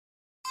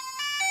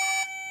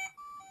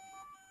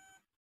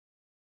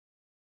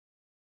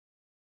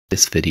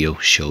This video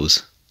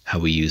shows how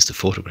we use the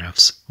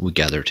photographs we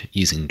gathered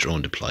using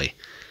Dronedeploy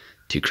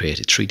to create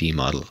a 3D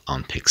model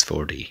on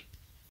Pix4d.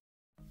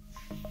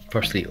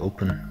 Firstly,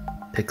 open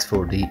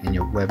Pix4d in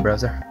your web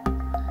browser,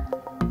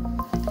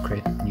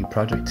 create a new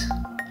project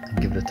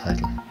and give it a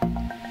title.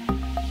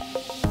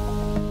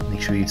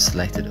 Make sure you've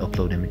selected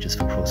upload images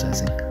for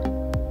processing.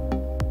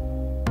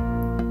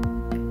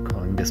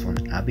 Calling this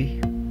one Abby.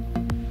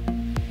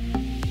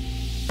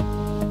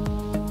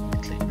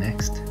 Click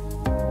next.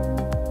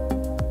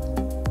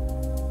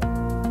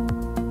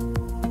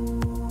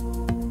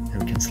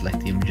 And we can select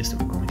the images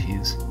that we're going to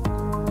use. So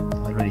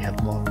I already have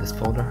them all in this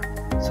folder,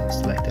 so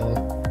select all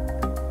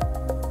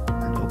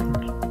and open.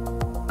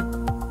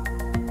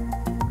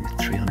 We have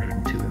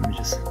 302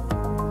 images.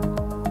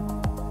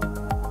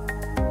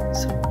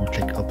 So we'll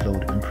click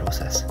upload and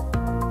process.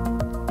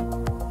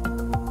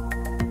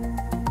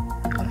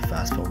 I'm going to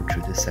fast forward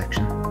through this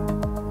section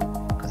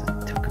because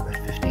it took about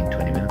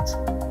 15-20 minutes.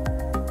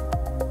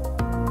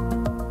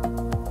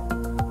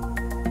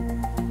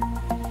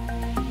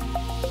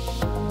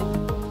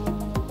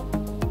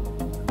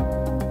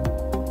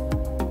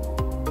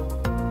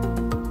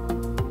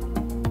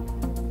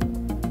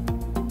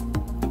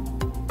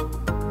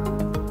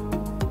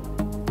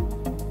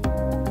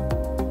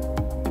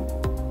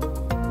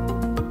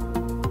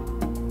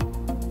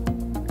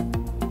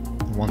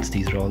 Once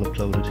these are all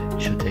uploaded,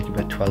 it should take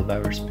about 12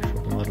 hours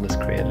before the model is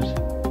created.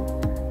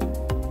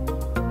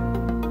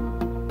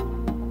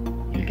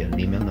 You'll get an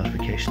email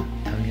notification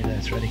telling you that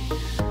it's ready.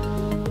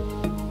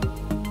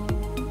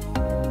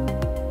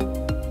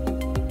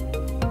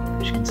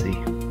 As you can see,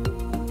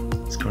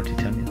 it's currently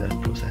telling you that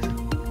it's processing.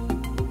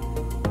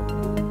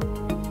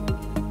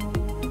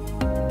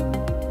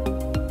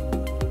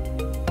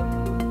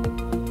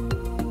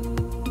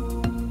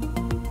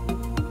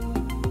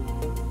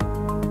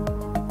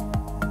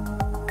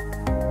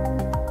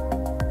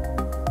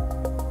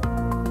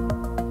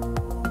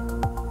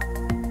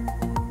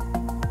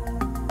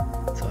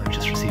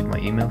 Received my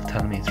email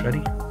telling me it's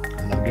ready.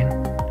 I log in.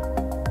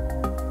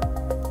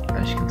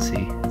 As you can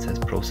see, it says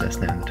process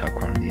now in the top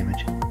corner of the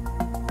image.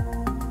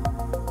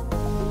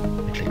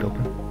 I click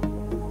open.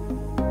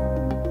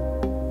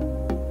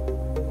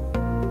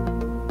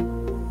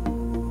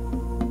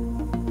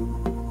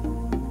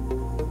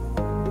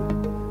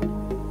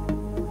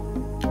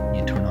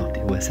 You turn off the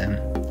OSM,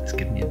 it's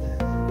giving you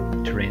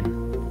the terrain.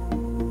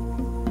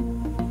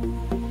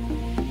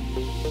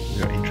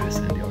 We are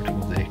interested in the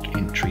automosaic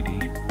in 3D.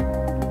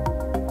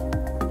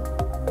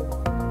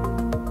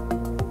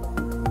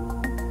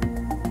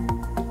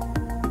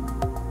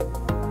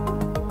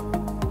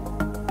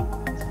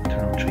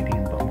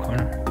 In the bottom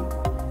corner,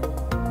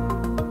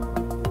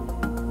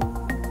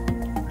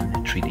 and the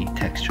 3D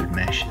textured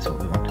mesh is what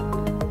we want.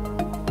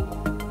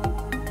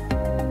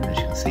 As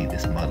you can see,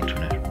 this model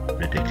turned out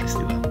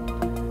ridiculously well.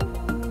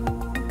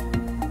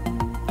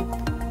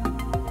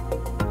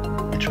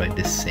 I tried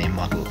this same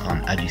model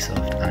on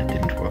Agisoft and it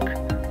didn't work.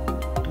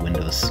 The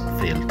windows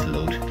failed to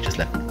load, it just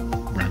left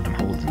random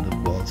holes in the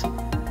walls.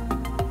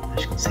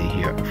 As you can see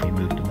here, if we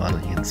move the model,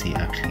 you can see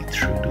actually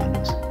through the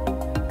windows.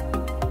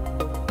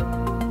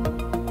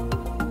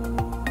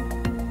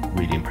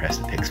 Really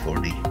impressed with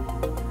Pix4d.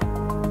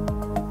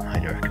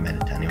 Highly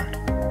recommend it to anyone.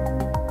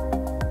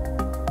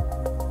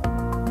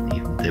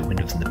 Even the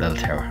windows in the bell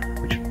tower,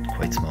 which are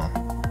quite small,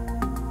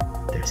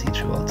 they're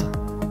see-through also.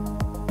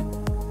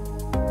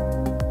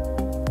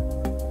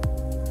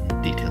 And the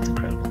detail's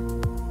incredible.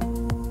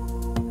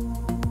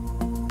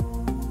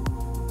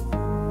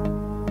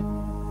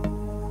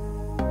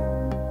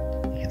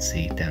 You can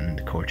see down in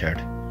the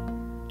courtyard,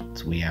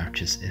 its wee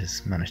arches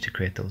is managed to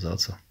create those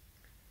also.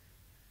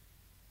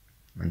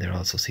 And they're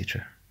also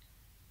see-through.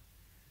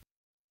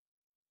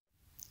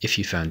 If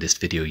you found this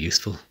video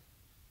useful,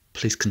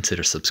 please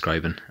consider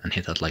subscribing and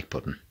hit that like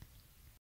button.